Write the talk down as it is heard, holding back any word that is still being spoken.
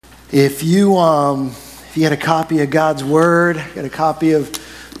If you had a copy of God's Word, got a copy of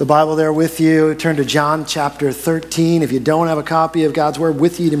the Bible there with you, turn to John chapter 13. If you don't have a copy of God's Word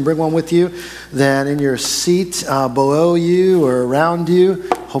with you, you didn't bring one with you, then in your seat below you or around you,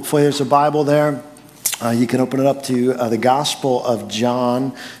 hopefully there's a Bible there. You can open it up to the Gospel of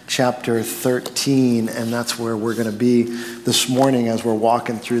John chapter 13, and that's where we're going to be this morning as we're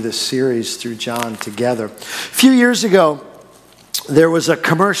walking through this series through John together. A few years ago, there was a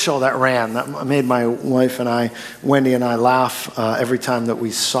commercial that ran that made my wife and I, Wendy and I, laugh every time that we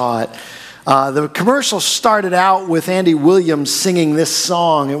saw it. The commercial started out with Andy Williams singing this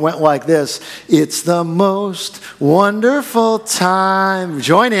song. It went like this: "It's the most wonderful time,"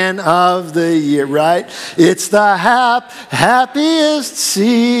 join in, "of the year," right? "It's the happiest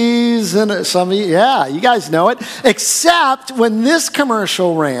season." Some of you, yeah, you guys know it. Except when this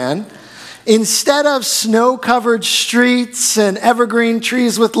commercial ran, instead of snow-covered streets and evergreen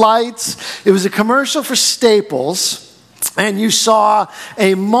trees with lights, it was a commercial for Staples. And you saw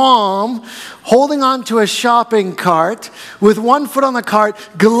a mom holding onto a shopping cart with one foot on the cart,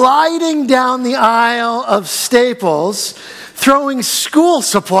 gliding down the aisle of Staples, throwing school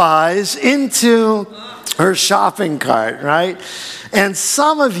supplies into her shopping cart, right? And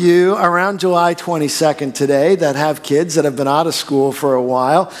some of you around July 22nd today that have kids that have been out of school for a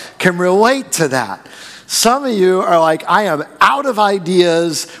while can relate to that. Some of you are like, I am out of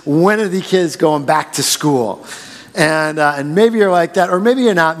ideas. When are the kids going back to school? And maybe you're like that, or maybe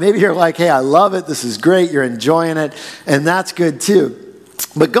you're not. Maybe you're like, hey, I love it. This is great. You're enjoying it. And that's good too.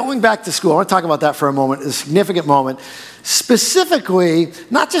 But going back to school, I want to talk about that for a moment, a significant moment. Specifically,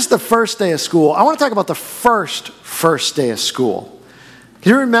 not just the first day of school. I want to talk about the first day of school.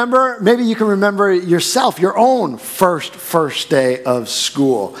 Can you remember? Maybe you can remember yourself, your own first day of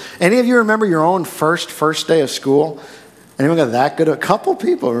school. Any of you remember your own first day of school? Anyone got that good? A couple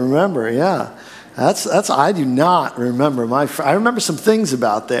people remember, yeah. That's I do not remember. I remember some things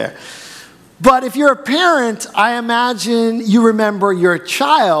about there. But if you're a parent, I imagine you remember your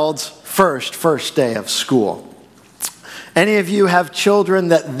child's first day of school. Any of you have children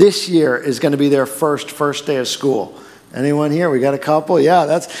that this year is going to be their first day of school? Anyone here? We got a couple?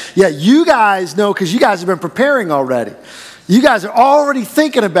 Yeah, you guys know because you guys have been preparing already. You guys are already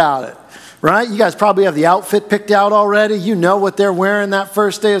thinking about it. Right? You guys probably have the outfit picked out already. You know what they're wearing that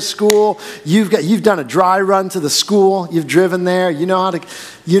first day of school. You've done a dry run to the school. You've driven there. You know how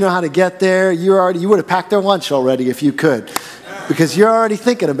to get there. You would have packed their lunch already if you could, because you're already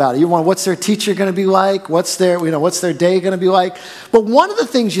thinking about it. You want, what's their teacher going to be like? What's their day going to be like? But one of the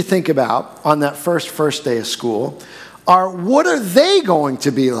things you think about on that first day of school are, what are they going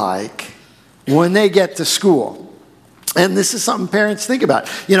to be like when they get to school? And this is something parents think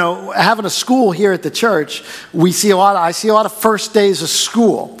about. You know, having a school here at the church, I see a lot of first days of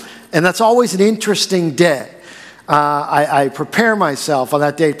school. And that's always an interesting day. I prepare myself on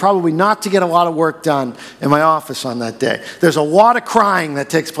that day, probably not to get a lot of work done in my office on that day. There's a lot of crying that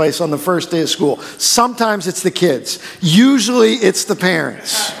takes place on the first day of school. Sometimes it's the kids. Usually it's the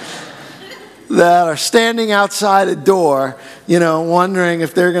parents that are standing outside a door, wondering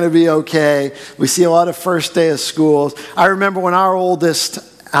if they're going to be okay. We see a lot of first day of schools. I remember when our oldest,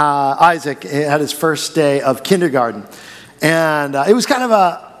 Isaac, had his first day of kindergarten. And it was kind of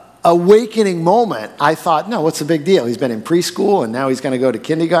a awakening moment. I thought, no, what's the big deal? He's been in preschool and now he's going to go to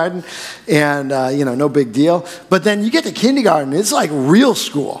kindergarten. And, no big deal. But then you get to kindergarten, it's like real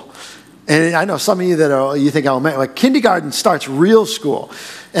school. And I know some of you you think elementary, like kindergarten starts real school.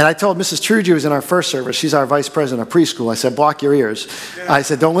 And I told Mrs. Trugy, who was in our first service, she's our vice president of preschool, I said, block your ears. Yeah. I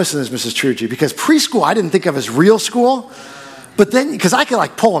said, don't listen to this, Mrs. Trugy, because preschool I didn't think of as real school. But then, because I could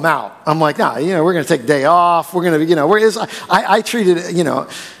pull them out. I'm like, nah, we're going to take a day off. We're going to, I treated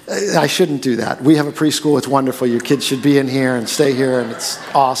it, I shouldn't do that. We have a preschool. It's wonderful. Your kids should be in here and stay here, and it's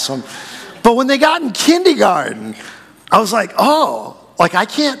awesome. But when they got in kindergarten, I was like, oh, I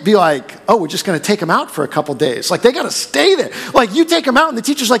can't be like, oh, we're just going to take them out for a couple days. They got to stay there. You take them out and the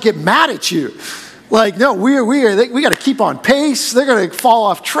teachers get mad at you. No, we got to keep on pace. They're going to fall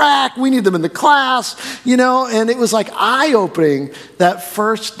off track. We need them in the class, and it was eye-opening that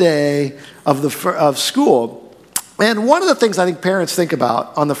first day of school. And one of the things I think parents think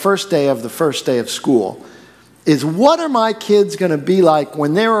about on the first day of school is, what are my kids going to be like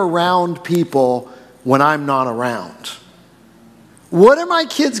when they're around people when I'm not around? What are my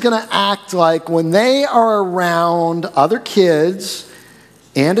kids going to act like when they are around other kids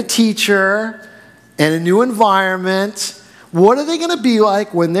and a teacher and a new environment? What are they going to be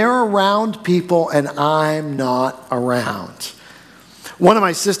like when they're around people and I'm not around? One of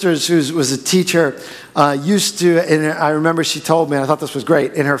my sisters, who was a teacher, used to, and I remember she told me, and I thought this was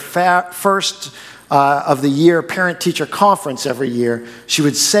great, in her first of the year parent-teacher conference every year, she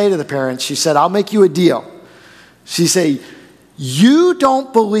would say to the parents, she said, I'll make you a deal. She'd say, you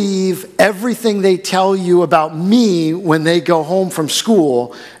don't believe everything they tell you about me when they go home from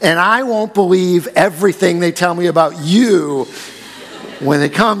school, and I won't believe everything they tell me about you when they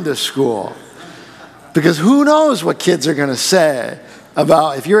come to school. Because who knows what kids are going to say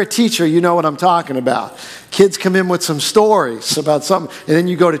about, if you're a teacher, you know what I'm talking about. Kids come in with some stories about something, and then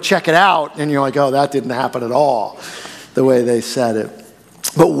you go to check it out, and you're like, oh, that didn't happen at all, the way they said it.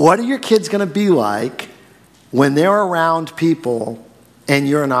 But what are your kids going to be like when they're around people and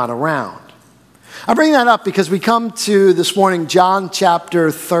you're not around? I bring that up because we come to this morning John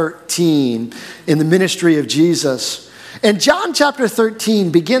chapter 13 in the ministry of Jesus. And John chapter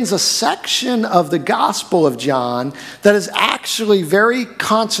 13 begins a section of the Gospel of John that is actually very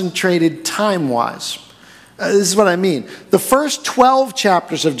concentrated time-wise. This is what I mean. The first 12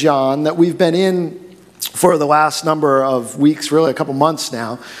 chapters of John that we've been in for the last number of weeks, really a couple months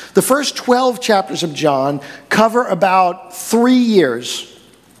now, the first 12 chapters of John cover about 3 years,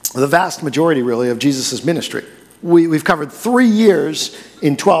 the vast majority really of Jesus' ministry. We've covered 3 years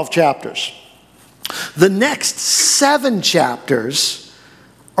in 12 chapters. The next 7 chapters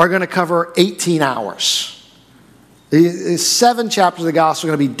are going to cover 18 hours. The 7 chapters of the gospel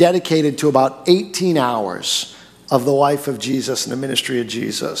are going to be dedicated to about 18 hours of the life of Jesus and the ministry of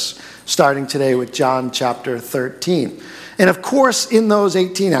Jesus, starting today with John chapter 13. And of course, in those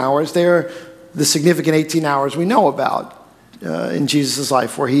 18 hours, they're the significant 18 hours we know about in Jesus'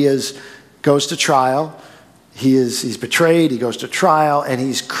 life, where he goes to trial, he's betrayed, he goes to trial, and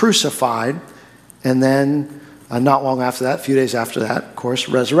he's crucified. And then, not long after that, a few days after that, of course,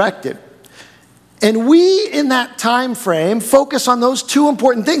 resurrected. And we, in that time frame, focus on those 2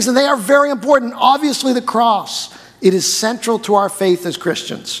 important things, and they are very important. Obviously, the cross. It is central to our faith as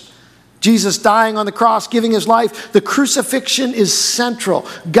Christians. Jesus dying on the cross, giving his life. The crucifixion is central.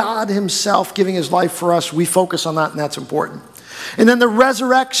 God himself giving his life for us. We focus on that, and that's important. And then the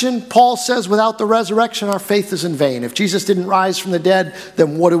resurrection, Paul says, without the resurrection, our faith is in vain. If Jesus didn't rise from the dead,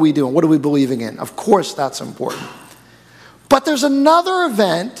 then what are we doing? What are we believing in? Of course, that's important. But there's another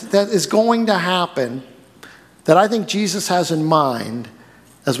event that is going to happen that I think Jesus has in mind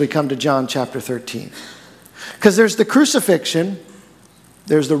as we come to John chapter 13. Because there's the crucifixion,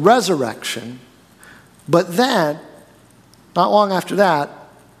 there's the resurrection, but then, not long after that,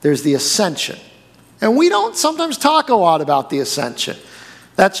 there's the ascension. And we don't sometimes talk a lot about the ascension.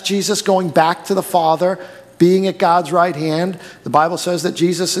 That's Jesus going back to the Father, being at God's right hand. The Bible says that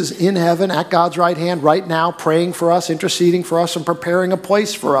Jesus is in heaven at God's right hand right now, praying for us, interceding for us, and preparing a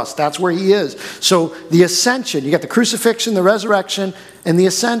place for us. That's where he is. So the ascension, you got the crucifixion, the resurrection, and the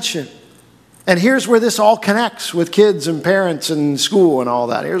ascension. And here's where this all connects with kids and parents and school and all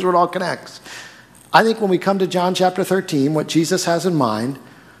that. Here's where it all connects. I think when we come to John chapter 13, what Jesus has in mind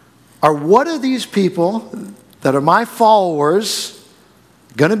are, what are these people that are my followers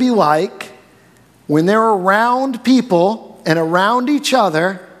going to be like when they're around people and around each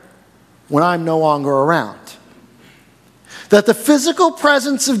other when I'm no longer around? That the physical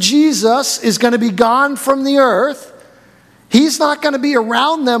presence of Jesus is going to be gone from the earth. He's not going to be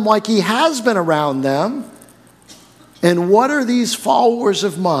around them like he has been around them. And what are these followers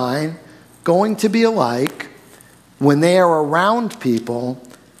of mine going to be like when they are around people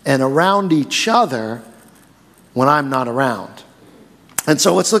and around each other when I'm not around? And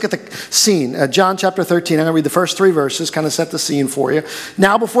so let's look at the scene. John chapter 13, I'm going to read the first 3 verses, kind of set the scene for you.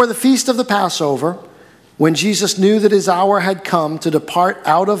 Now before the feast of the Passover, when Jesus knew that his hour had come to depart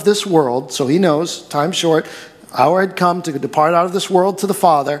out of this world, so he knows, time short, hour had come to depart out of this world to the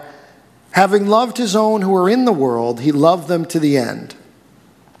Father, having loved his own who were in the world, he loved them to the end.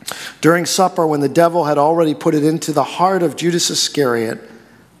 During supper, when the devil had already put it into the heart of Judas Iscariot,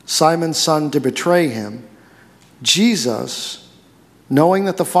 Simon's son, to betray him, Jesus, knowing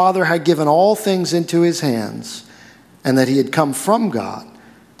that the Father had given all things into his hands, and that he had come from God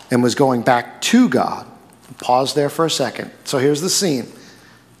and was going back to God. Pause there for a second. So here's the scene.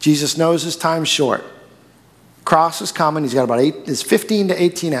 Jesus knows his time's short. Cross is coming. He's got about 15 to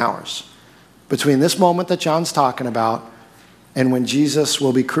 18 hours between this moment that John's talking about and when Jesus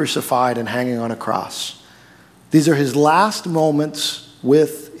will be crucified and hanging on a cross. These are his last moments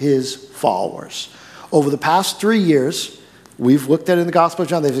with his followers. Over the past 3 years, we've looked at it in the Gospel of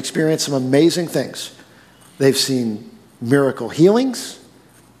John, they've experienced some amazing things. They've seen miracle healings.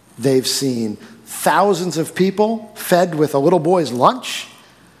 They've seen thousands of people fed with a little boy's lunch.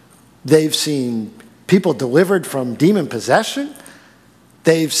 They've seen people delivered from demon possession.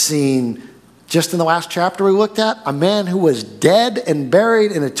 They've seen Just in the last chapter we looked at, a man who was dead and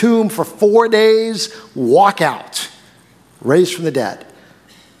buried in a tomb for 4 days, walk out, raised from the dead.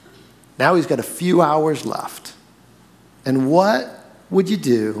 Now he's got a few hours left. And what would you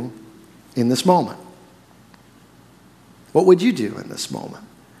do in this moment? What would you do in this moment?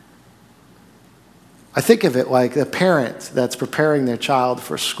 I think of it like a parent that's preparing their child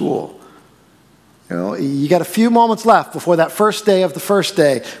for school. You know, you got a few moments left before that first day of the first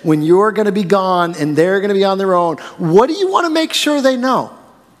day when you're going to be gone and they're going to be on their own. What do you want to make sure they know?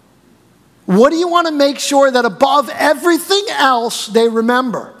 What do you want to make sure that above everything else they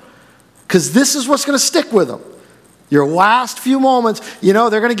remember? Because this is what's going to stick with them. Your last few moments, you know,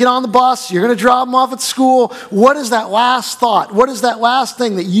 they're going to get on the bus. You're going to drop them off at school. What is that last thought? What is that last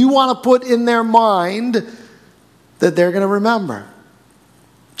thing that you want to put in their mind that they're going to remember?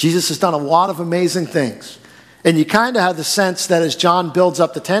 Jesus has done a lot of amazing things. And you kind of have the sense that as John builds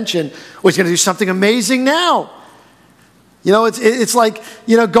up the tension, well, he's going to do something amazing now. You know, it's like,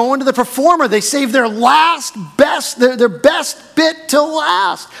 you know, going to the performer. They save their last best, their best bit till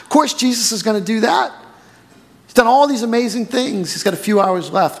last. Of course, Jesus is going to do that. He's done all these amazing things. He's got a few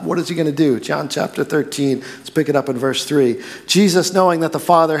hours left. What is he going to do? John chapter 13. Let's pick it up in verse 3. Jesus, knowing that the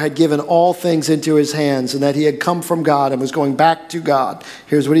Father had given all things into his hands and that he had come from God and was going back to God,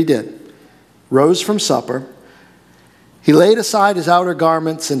 here's what he did. Rose from supper. He laid aside his outer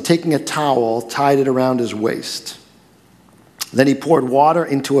garments and taking a towel, tied it around his waist. Then he poured water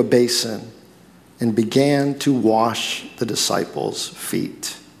into a basin and began to wash the disciples'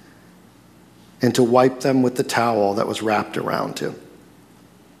 feet and to wipe them with the towel that was wrapped around him.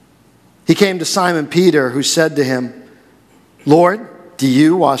 He came to Simon Peter, who said to him, "Lord, do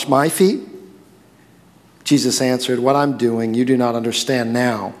you wash my feet?" Jesus answered, "What I'm doing you do not understand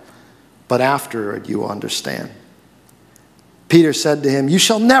now, but afterward you will understand." Peter said to him, "You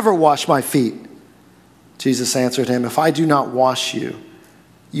shall never wash my feet." Jesus answered him, "If I do not wash you,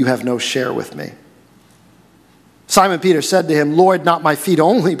 you have no share with me." Simon Peter said to him, "Lord, not my feet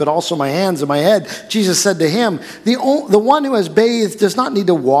only, but also my hands and my head." Jesus said to him, the one who has bathed does not need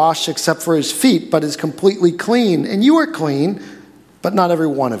to wash except for his feet, but is completely clean. And you are clean, but not every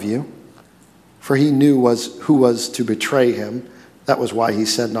one of you." For he knew who was to betray him. That was why he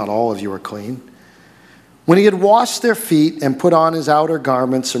said, "Not all of you are clean." When he had washed their feet and put on his outer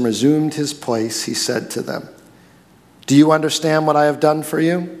garments and resumed his place, he said to them, "Do you understand what I have done for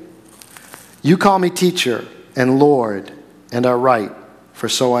you? You call me teacher and Lord, and are right, for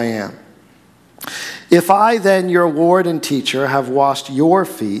so I am. If I then, your Lord and teacher, have washed your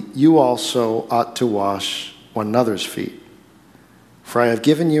feet, you also ought to wash one another's feet. For I have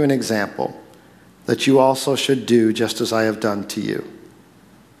given you an example, that you also should do just as I have done to you.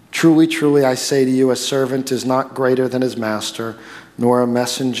 Truly, truly, I say to you, a servant is not greater than his master, nor a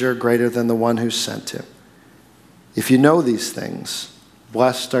messenger greater than the one who sent him. If you know these things,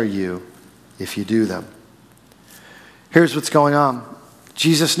 blessed are you if you do them." Here's what's going on.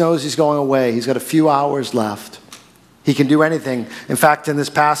 Jesus knows he's going away. He's got a few hours left. He can do anything. In fact, in this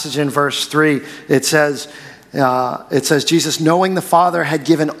passage in verse 3, it says, Jesus, knowing the Father had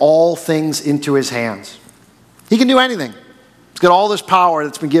given all things into his hands. He can do anything. He's got all this power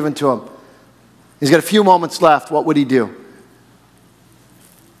that's been given to him. He's got a few moments left. What would he do?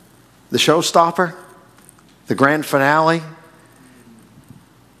 The showstopper? The grand finale?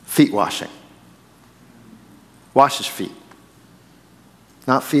 Feet washing. Wash his feet.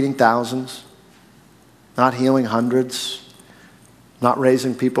 Not feeding thousands. Not healing hundreds. Not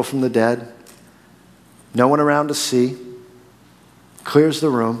raising people from the dead. No one around to see. Clears the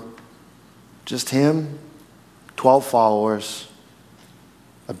room. Just him, 12 followers,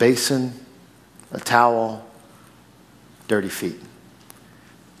 a basin, a towel, dirty feet.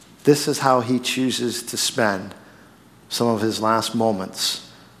 This is how he chooses to spend some of his last moments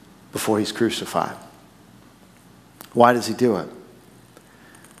before he's crucified. Why does he do it?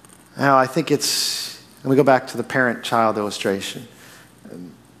 Now, I think let me go back to the parent-child illustration.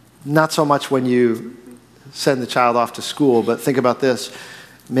 Not so much when you send the child off to school, but think about this.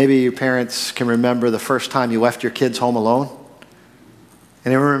 Maybe your parents can remember the first time you left your kids home alone.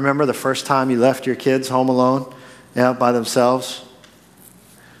 Anyone remember the first time you left your kids home alone, by themselves?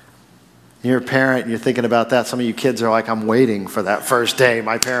 You're a parent and you're thinking about that. Some of you kids are like, "I'm waiting for that first day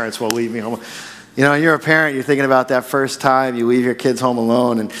my parents will leave me home." You know, you're a parent, you're thinking about that first time you leave your kids home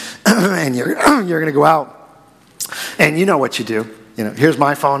alone and and you're going to go out. And you know what you do. You know, here's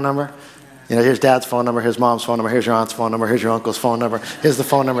my phone number. You know, here's Dad's phone number, here's Mom's phone number, here's your aunt's phone number, here's your uncle's phone number, here's the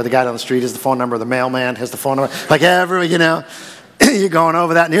phone number of the guy down the street, here's the phone number of the mailman, here's the phone number, like every, You're going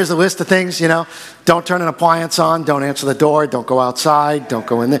over that, and here's a list of things, Don't turn an appliance on, don't answer the door, don't go outside, don't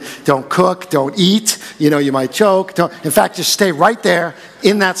go in there, don't cook, don't eat, you might choke. In fact, just stay right there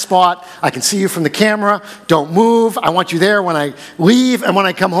in that spot. I can see you from the camera. Don't move. I want you there when I leave and when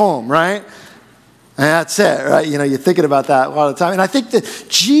I come home, right? And that's it, right? You're thinking about that a lot of the time. And I think that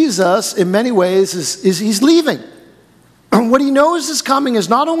Jesus, in many ways, is he's leaving. What he knows is coming is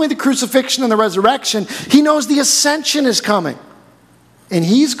not only the crucifixion and the resurrection, he knows the ascension is coming. And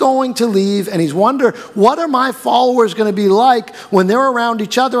he's going to leave, and he's wondering, what are my followers going to be like when they're around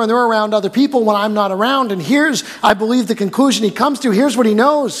each other and they're around other people when I'm not around? And here's, I believe, the conclusion he comes to. Here's what he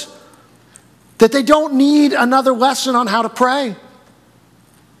knows. That they don't need another lesson on how to pray.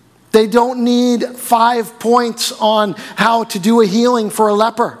 They don't need 5 points on how to do a healing for a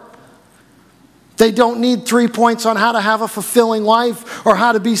leper. They don't need 3 points on how to have a fulfilling life or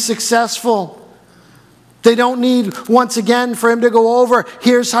how to be successful. They don't need, once again, for him to go over,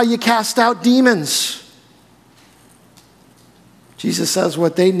 here's how you cast out demons. Jesus says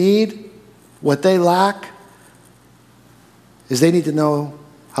what they need, what they lack, is they need to know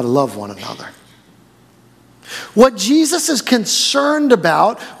how to love one another. What Jesus is concerned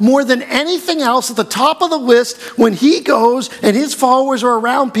about more than anything else at the top of the list when he goes and his followers are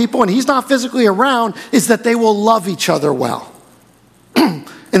around people and he's not physically around is that they will love each other well and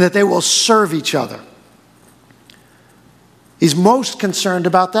that they will serve each other. He's most concerned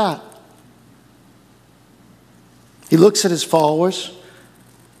about that. He looks at his followers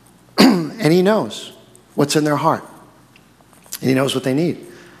and he knows what's in their heart. And he knows what they need.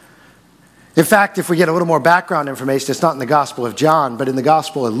 In fact, if we get a little more background information, it's not in the Gospel of John, but in the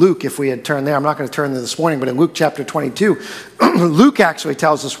Gospel of Luke, if we had turned there, I'm not going to turn there this morning, but in Luke chapter 22, Luke actually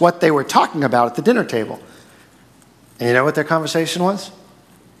tells us what they were talking about at the dinner table. And you know what their conversation was?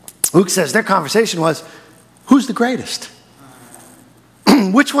 Luke says their conversation was, who's the greatest?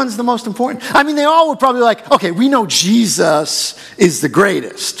 Which one's the most important? I mean, they all were probably like, okay, we know Jesus is the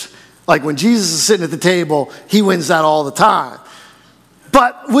greatest. Like when Jesus is sitting at the table, he wins that all the time.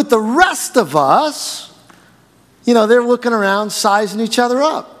 But with the rest of us, they're looking around, sizing each other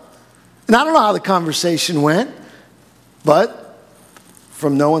up. And I don't know how the conversation went, but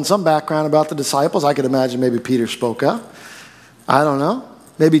from knowing some background about the disciples, I could imagine maybe Peter spoke up. I don't know.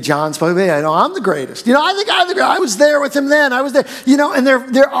 Maybe John spoke up. Hey, I know I'm the greatest. I think I'm the greatest. I was there with him then. I was there. And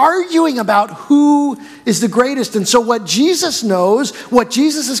they're arguing about who is the greatest. And so what Jesus knows, what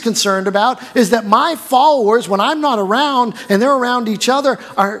Jesus is concerned about, is that my followers, when I'm not around and they're around each other,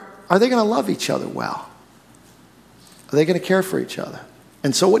 are they going to love each other well? Are they going to care for each other?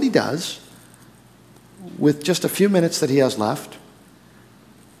 And so what he does, with just a few minutes that he has left,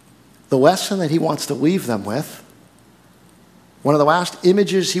 the lesson that he wants to leave them with, one of the last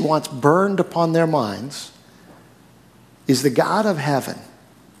images he wants burned upon their minds, is the God of heaven,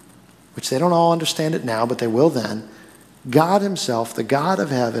 which they don't all understand it now, but they will then. God himself, the God of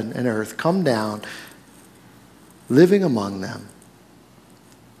heaven and earth, come down, living among them,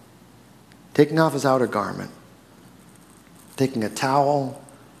 taking off his outer garment, taking a towel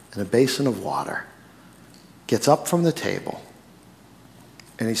and a basin of water, gets up from the table,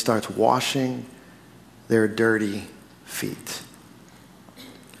 and he starts washing their dirty feet.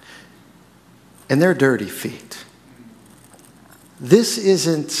 And their dirty feet. This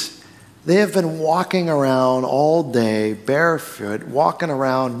isn't, they have been walking around all day barefoot, walking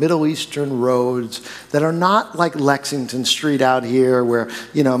around Middle Eastern roads that are not like Lexington Street out here where,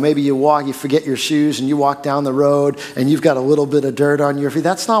 maybe you forget your shoes and you walk down the road and you've got a little bit of dirt on your feet.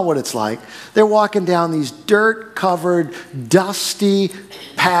 That's not what it's like. They're walking down these dirt-covered, dusty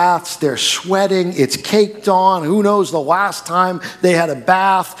paths. They're sweating. It's caked on. Who knows the last time they had a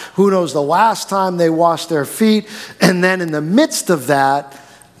bath? Who knows the last time they washed their feet? And then in the midst of that,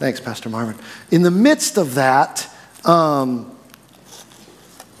 thanks, Pastor Marvin. In the midst of that,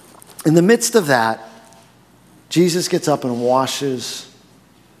 Jesus gets up and washes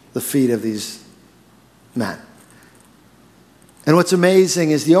the feet of these men. And what's amazing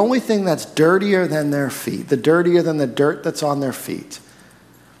is the only thing that's dirtier than their feet, the dirtier than the dirt that's on their feet,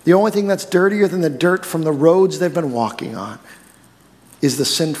 the only thing that's dirtier than the dirt from the roads they've been walking on, is the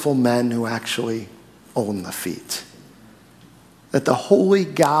sinful men who actually own the feet. That the holy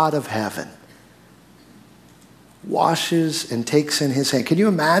God of heaven washes and takes in his hand. Can you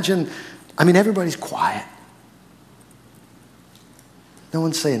imagine? I mean, everybody's quiet. No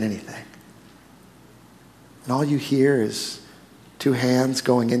one's saying anything. And all you hear is two hands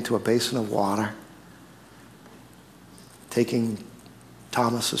going into a basin of water, taking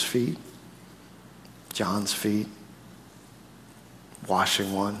Thomas's feet, John's feet,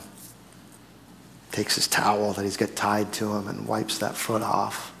 washing one, takes his towel that he's got tied to him and wipes that foot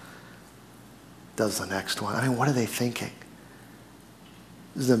off. Does the next one. I mean, what are they thinking?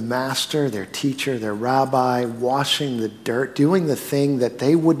 This is the master, their teacher, their rabbi, washing the dirt, doing the thing that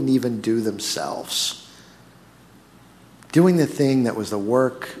they wouldn't even do themselves. Doing the thing that was the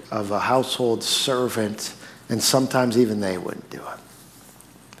work of a household servant, and sometimes even they wouldn't do it.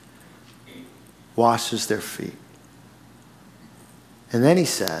 Washes their feet. And then he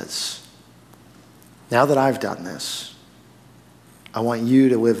says, now that I've done this, I want you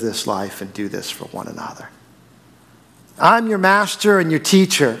to live this life and do this for one another. I'm your master and your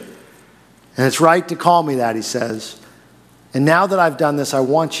teacher, and it's right to call me that, he says. And now that I've done this, I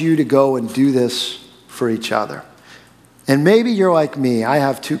want you to go and do this for each other. And maybe you're like me. I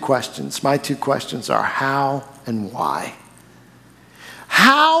have two questions. My two questions are how and why.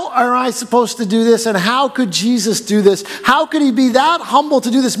 How are I supposed to do this, and how could Jesus do this? How could he be that humble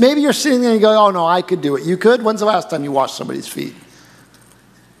to do this? Maybe you're sitting there and you go, oh no, I could do it. You could? When's the last time you washed somebody's feet?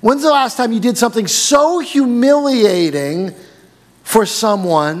 When's the last time you did something so humiliating for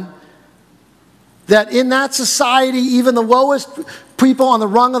someone that in that society, even the lowest people on the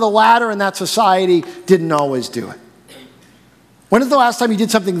rung of the ladder in that society didn't always do it? When is the last time you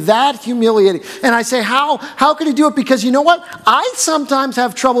did something that humiliating? And I say, how could he do it? Because you know what? I sometimes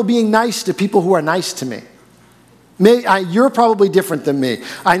have trouble being nice to people who are nice to me. You're probably different than me.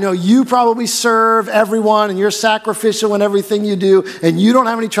 I know you probably serve everyone and you're sacrificial in everything you do, and you don't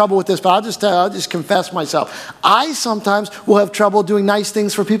have any trouble with this, but I'll just confess myself. I sometimes will have trouble doing nice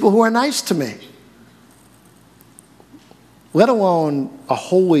things for people who are nice to me. Let alone a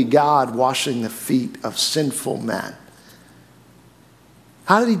holy God washing the feet of sinful men.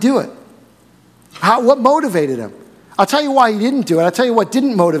 How did he do it? What motivated him? I'll tell you why he didn't do it. I'll tell you what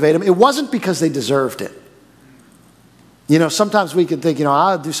didn't motivate him. It wasn't because they deserved it. You know, sometimes we can think,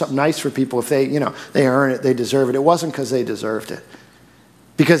 I'll do something nice for people if they earn it, they deserve it. It wasn't because they deserved it.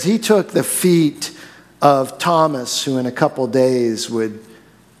 Because he took the feet of Thomas, who in a couple days would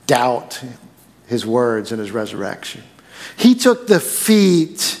doubt his words and his resurrection. He took the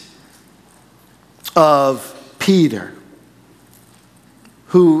feet of Peter,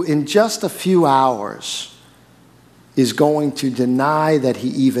 who in just a few hours is going to deny that he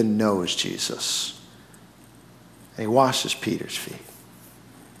even knows Jesus. And he washes Peter's feet.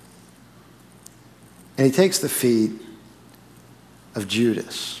 And he takes the feet of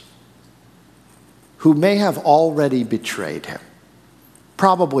Judas, who may have already betrayed him.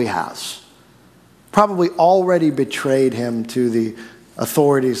 Probably has. Probably already betrayed him to the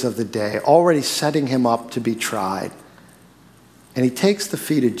authorities of the day, already setting him up to be tried. And he takes the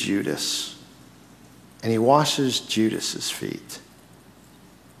feet of Judas, and he washes Judas's feet,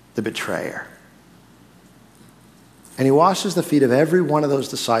 the betrayer. And he washes the feet of every one of those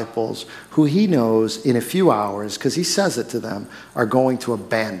disciples who he knows in a few hours, because he says it to them, are going to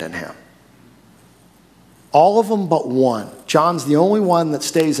abandon him. All of them but one. John's the only one that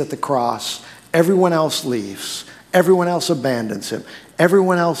stays at the cross. Everyone else leaves. Everyone else abandons him.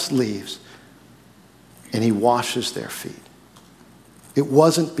 Everyone else leaves. And he washes their feet. It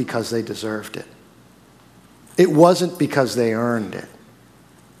wasn't because they deserved it. It wasn't because they earned it.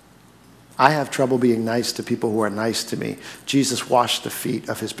 I have trouble being nice to people who are nice to me. Jesus washed the feet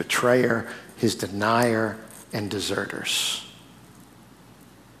of his betrayer, his denier, and deserters.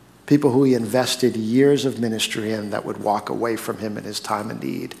 People who he invested years of ministry in that would walk away from him in his time of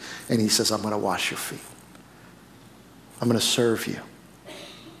need. And he says, I'm going to wash your feet. I'm going to serve you.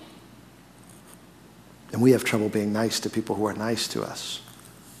 And we have trouble being nice to people who are nice to us.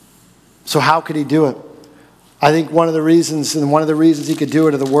 So how could he do it? I think one of the reasons he could do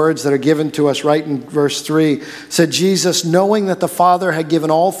it are the words that are given to us right in verse 3. Said Jesus, knowing that the Father had given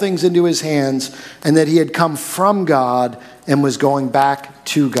all things into his hands and that he had come from God and was going back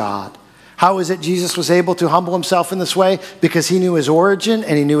to God. How is it Jesus was able to humble himself in this way? Because he knew his origin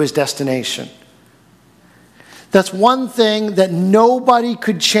and he knew his destination. That's one thing that nobody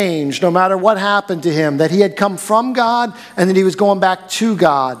could change, no matter what happened to him, that he had come from God and that he was going back to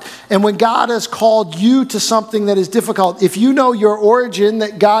God. And when God has called you to something that is difficult, if you know your origin,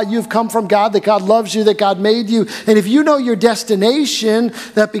 that God, you've come from God, that God loves you, that God made you, and if you know your destination,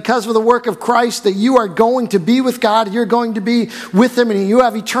 that because of the work of Christ, that you are going to be with God, you're going to be with him, and you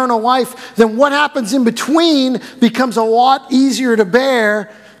have eternal life, then what happens in between becomes a lot easier to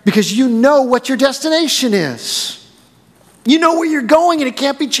bear, because you know what your destination is. You know where you're going and it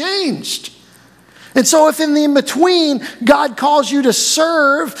can't be changed. And so if in the in-between, God calls you to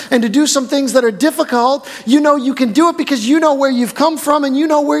serve and to do some things that are difficult, you know you can do it because you know where you've come from and you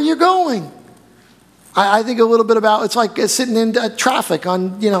know where you're going. I think a little bit about, it's like sitting in traffic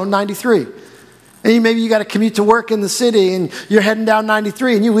on 93. And maybe you got to commute to work in the city and you're heading down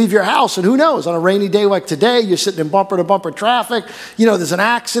 93 and you leave your house, and who knows, on a rainy day like today, you're sitting in bumper-to-bumper traffic. There's an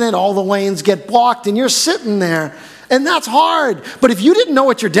accident, all the lanes get blocked, and you're sitting there. And that's hard. But if you didn't know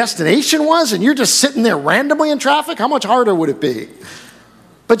what your destination was and you're just sitting there randomly in traffic, how much harder would it be?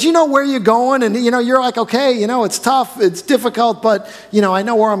 But you know where you're going, and you're like, okay, it's tough, it's difficult, but I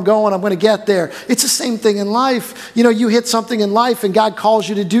know where I'm going, I'm going to get there. It's the same thing in life. You hit something in life and God calls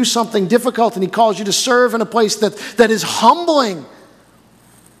you to do something difficult, and he calls you to serve in a place that is humbling.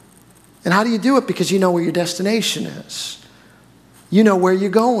 And how do you do it? Because you know where your destination is. You know where you're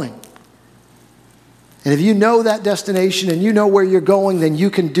going. And if you know that destination and you know where you're going, then you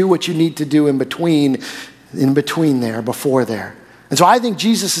can do what you need to do in between there, before there. And so I think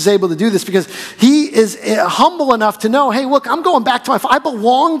Jesus is able to do this because he is humble enough to know, hey, look, I'm going back to my Father. I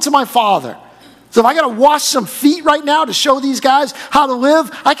belong to my Father. So if I got to wash some feet right now to show these guys how to live,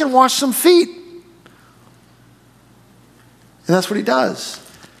 I can wash some feet. And that's what he does.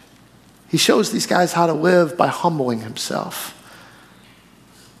 He shows these guys how to live by humbling himself.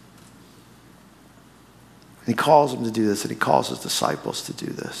 And he calls them to do this, and he calls his disciples to do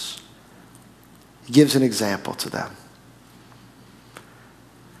this. He gives an example to them.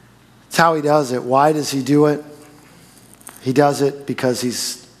 It's how he does it. Why does he do it? He does it because he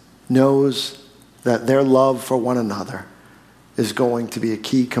knows that their love for one another is going to be a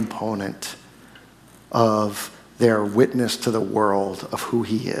key component of their witness to the world of who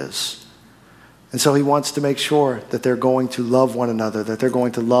he is. And so he wants to make sure that they're going to love one another, that they're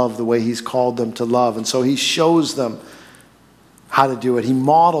going to love the way he's called them to love. And so he shows them how to do it. He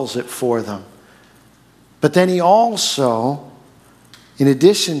models it for them. But then he also, in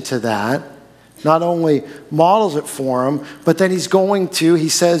addition to that, not only models it for them, but then he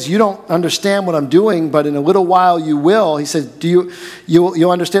says, you don't understand what I'm doing, but in a little while you will. He says, you'll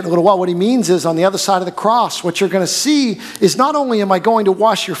understand in a little while. What he means is, on the other side of the cross, what you're going to see is not only am I going to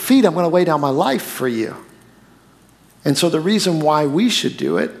wash your feet, I'm going to lay down my life for you. And so the reason why we should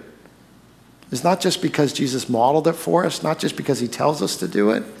do it is not just because Jesus modeled it for us, not just because he tells us to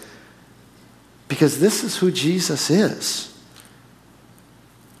do it, because this is who Jesus is.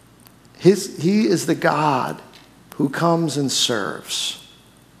 He is the God who comes and serves,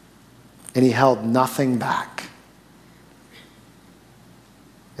 and he held nothing back.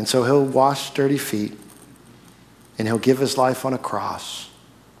 And so he'll wash dirty feet, and he'll give his life on a cross,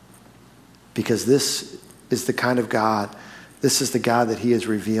 because this is the kind of God, this is the God that he is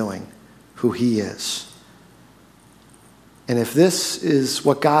revealing who he is. And if this is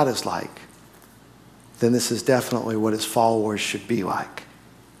what God is like, then this is definitely what his followers should be like.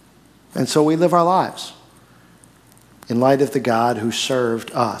 And so we live our lives in light of the God who served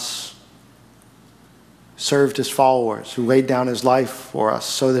us, served his followers, who laid down his life for us.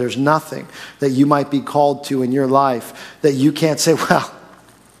 So there's nothing that you might be called to in your life that you can't say, well,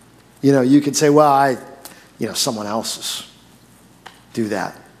 you can say, well, someone else's do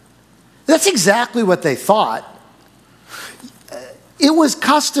that. That's exactly what they thought. It was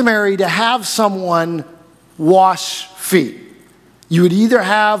customary to have someone wash feet. You would either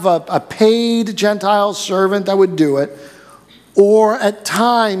have a paid Gentile servant that would do it, or at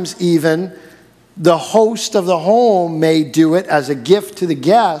times even the host of the home may do it as a gift to the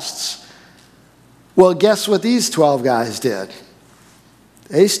guests. Well, guess what these 12 guys did?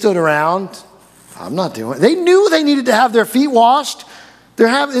 They stood around. I'm not doing it. They knew they needed to have their feet washed.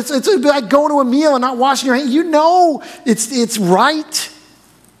 It's like going to a meal and not washing your hands. It's right.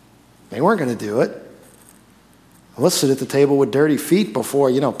 They weren't going to do it. Let's sit at the table with dirty feet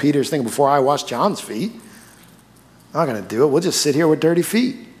before, Peter's thinking, before I wash John's feet. I'm not going to do it. We'll just sit here with dirty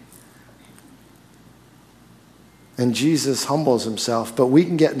feet. And Jesus humbles himself. But we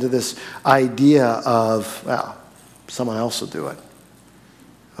can get into this idea of, well, someone else will do it.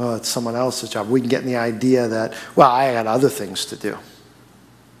 Oh, it's someone else's job. We can get in the idea that, well, I got other things to do.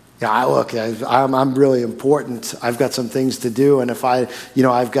 I'm really important. I've got some things to do, and if I've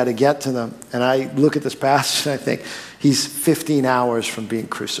got to get to them. And I look at this passage and I think, he's 15 hours from being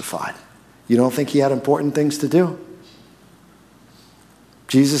crucified. You don't think he had important things to do?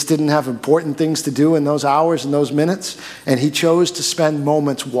 Jesus didn't have important things to do in those hours and those minutes, and he chose to spend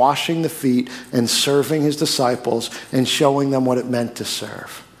moments washing the feet and serving his disciples and showing them what it meant to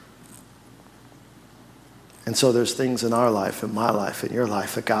serve. And so there's things in our life, in my life, in your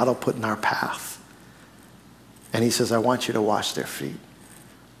life, that God will put in our path. And he says, I want you to wash their feet.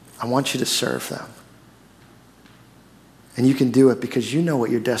 I want you to serve them. And you can do it because you know what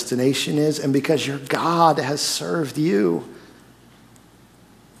your destination is and because your God has served you.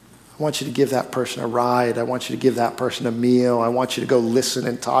 I want you to give that person a ride. I want you to give that person a meal. I want you to go listen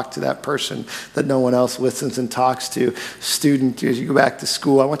and talk to that person that no one else listens and talks to. Student, as you go back to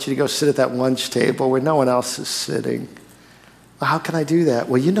school, I want you to go sit at that lunch table where no one else is sitting. Well, how can I do that?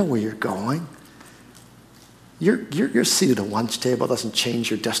 Well, you know where you're going. Your seat at a lunch table doesn't change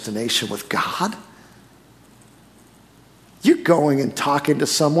your destination with God. You're going and talking to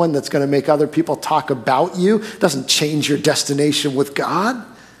someone that's going to make other people talk about you. Doesn't change your destination with God.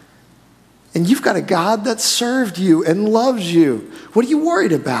 And you've got a God that served you and loves you. What are you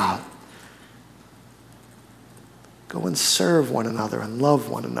worried about? Go and serve one another and love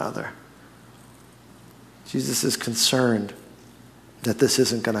one another. Jesus is concerned that this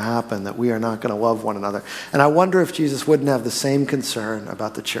isn't going to happen, that we are not going to love one another. And I wonder if Jesus wouldn't have the same concern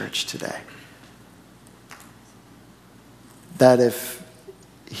about the church today. That if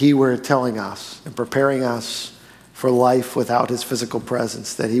he were telling us and preparing us for life without his physical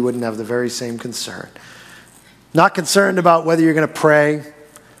presence, that he wouldn't have the very same concern. Not concerned about whether you're going to pray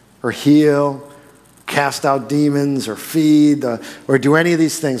or heal, cast out demons or feed or do any of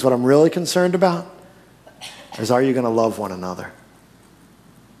these things. What I'm really concerned about is, are you going to love one another?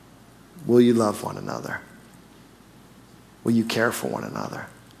 Will you love one another? Will you care for one another?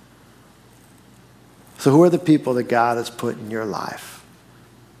 So who are the people that God has put in your life?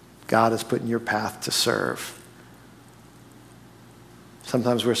 God has put in your path to serve.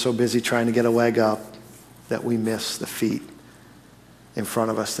 Sometimes we're so busy trying to get a leg up that we miss the feet in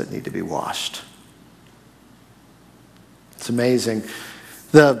front of us that need to be washed. It's amazing.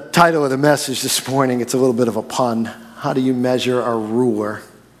 The title of the message this morning, it's a little bit of a pun. How do you measure a ruler?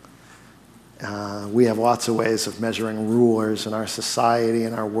 We have lots of ways of measuring rulers in our society,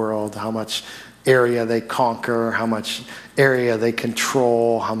 in our world, how much area they conquer, how much area they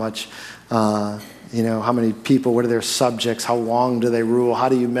control, how much, how many people, what are their subjects, how long do they rule, how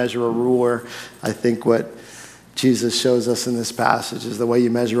do you measure a ruler? I think what Jesus shows us in this passage is the way you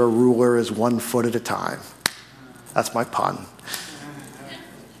measure a ruler is 1 foot at a time. That's my pun.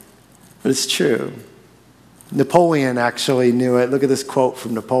 But it's true. Napoleon actually knew it. Look at this quote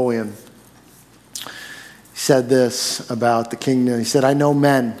from Napoleon. He said this about the kingdom. He said, I know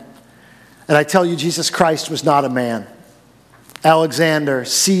men, and I tell you Jesus Christ was not a man. Alexander,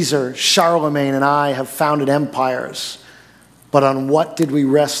 Caesar, Charlemagne, and I have founded empires. But on what did we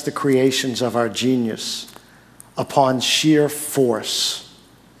rest the creations of our genius? Upon sheer force.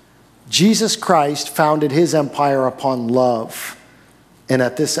 Jesus Christ founded his empire upon love. And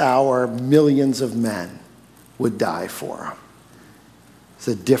at this hour, millions of men would die for him. It's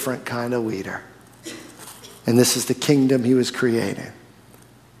a different kind of leader. And this is the kingdom he was creating.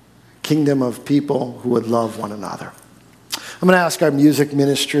 Kingdom of people who would love one another. I'm going to ask our music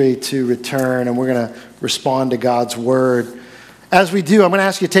ministry to return, and we're going to respond to God's word. As we do, I'm going to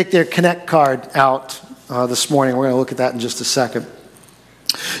ask you to take their Connect card out this morning. We're going to look at that in just a second.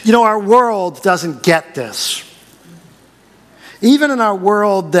 You know, our world doesn't get this. Even in our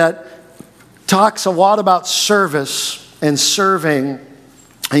world that talks a lot about service and serving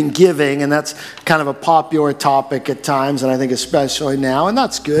and giving, and that's kind of a popular topic at times, and I think especially now, and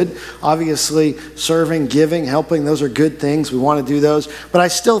that's good. Obviously, serving, giving, helping, those are good things. We want to do those. But I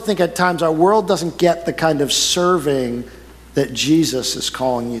still think at times our world doesn't get the kind of serving that Jesus is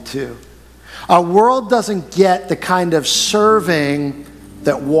calling you to. Our world doesn't get the kind of serving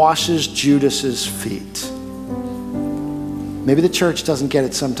that washes Judas's feet. Maybe the church doesn't get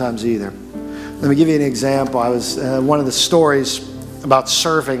it sometimes either. Let me give you an example. I was one of the stories about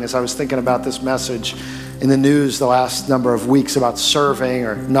serving, as I was thinking about this message in the news the last number of weeks about serving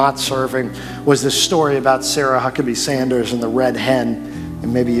or not serving, was this story about Sarah Huckabee Sanders and the Red Hen.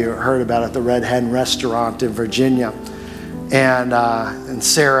 And maybe you heard about it, the Red Hen restaurant in Virginia. And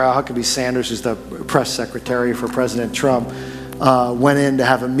Sarah Huckabee Sanders, who's the press secretary for President Trump, went in to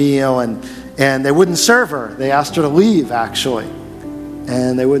have a meal, and they wouldn't serve her. They asked her to leave, actually.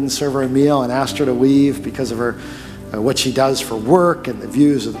 And they wouldn't serve her a meal and asked her to leave because of her what she does for work and the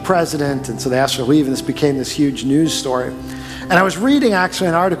views of the president. And so they asked her to leave, and this became this huge news story. And I was reading actually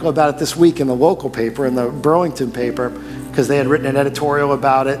an article about it this week in the local paper, in the Burlington paper, because they had written an editorial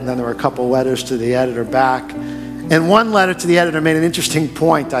about it, and then there were a couple letters to the editor back. And one letter to the editor made an interesting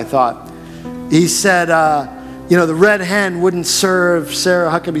point, I thought. He said, the Red Hen wouldn't serve Sarah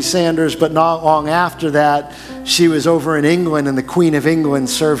Huckabee Sanders, but not long after that, she was over in England, and the Queen of England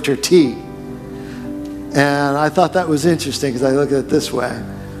served her tea. And I thought that was interesting because I look at it this way.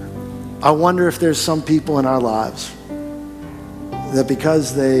 I wonder if there's some people in our lives that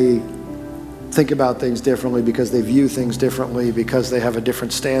because they think about things differently, because they view things differently, because they have a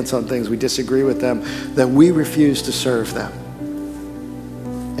different stance on things, we disagree with them, that we refuse to serve them.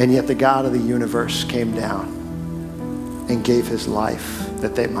 And yet the God of the universe came down and gave his life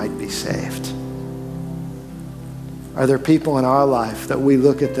that they might be saved. Are there people in our life that we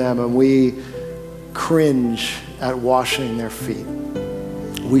look at them and we cringe at washing their feet?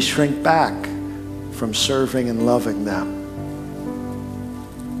 We shrink back from serving and loving them.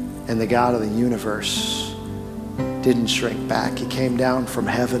 And the God of the universe didn't shrink back. He came down from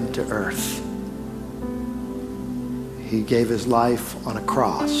heaven to earth. He gave his life on a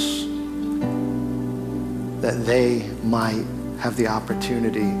cross that they might have the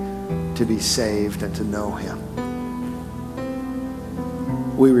opportunity to be saved and to know him.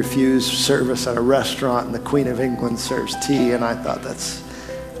 We refused service at a restaurant and the Queen of England serves tea, and I thought,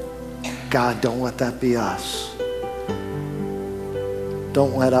 God, don't let that be us.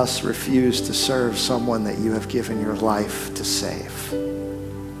 Don't let us refuse to serve someone that you have given your life to save.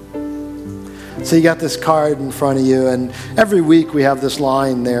 So you got this card in front of you, and every week we have this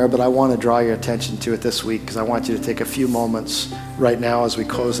line there, but I want to draw your attention to it this week because I want you to take a few moments right now as we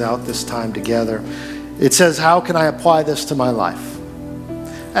close out this time together. It says, how can I apply this to my life?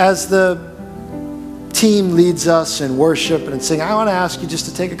 As the team leads us in worship and in singing, I want to ask you just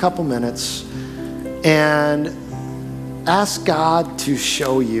to take a couple minutes and ask God to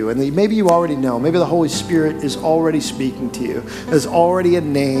show you. And maybe you already know. Maybe the Holy Spirit is already speaking to you. There's already a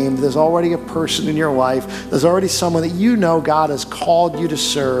name. There's already a person in your life. There's already someone that you know God has called you to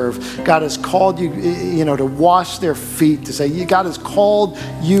serve. God has called you, to wash their feet, to say, God has called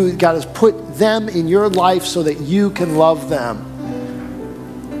you. God has put them in your life so that you can love them.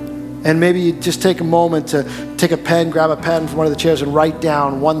 And maybe you just take a moment to take a pen, grab a pen from one of the chairs and write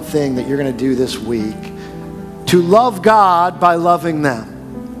down one thing that you're going to do this week. To love God by loving them.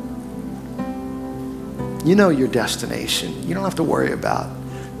 You know your destination. You don't have to worry about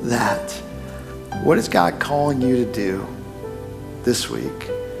that. What is God calling you to do this week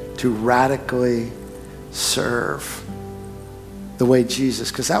to radically serve the way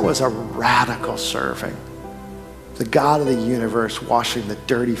Jesus, because that was a radical serving. The God of the universe washing the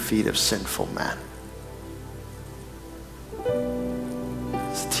dirty feet of sinful men.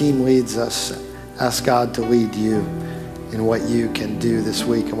 As the team leads us, ask God to lead you in what you can do this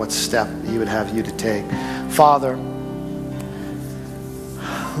week and what step he would have you to take. Father,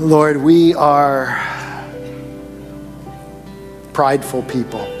 Lord, we are prideful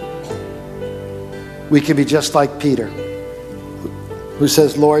people. We can be just like Peter, who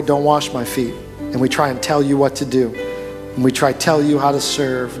says, Lord, don't wash my feet. And we try and tell you what to do. And we try to tell you how to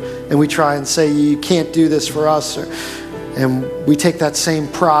serve. And we try and say, you can't do this for us. And we take that same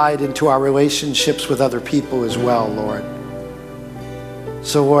pride into our relationships with other people as well, Lord.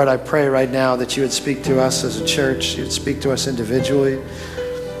 So, Lord, I pray right now that you would speak to us as a church. You would speak to us individually.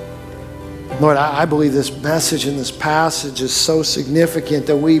 Lord, I believe this message in this passage is so significant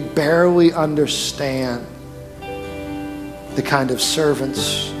that we barely understand the kind of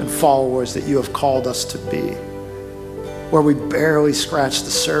servants and followers that you have called us to be, where we barely scratch the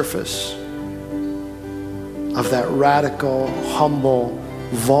surface of that radical, humble,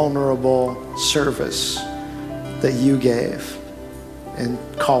 vulnerable service that you gave and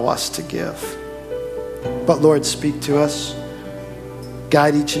call us to give. But Lord, speak to us.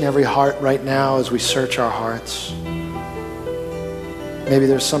 Guide each and every heart right now as we search our hearts. Maybe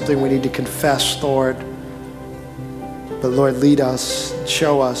there's something we need to confess, Lord. But Lord, lead us,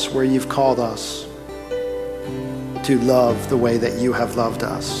 show us where you've called us to love the way that you have loved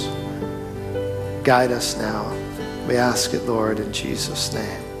us. Guide us now. We ask it, Lord, in Jesus'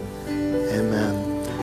 name. Amen.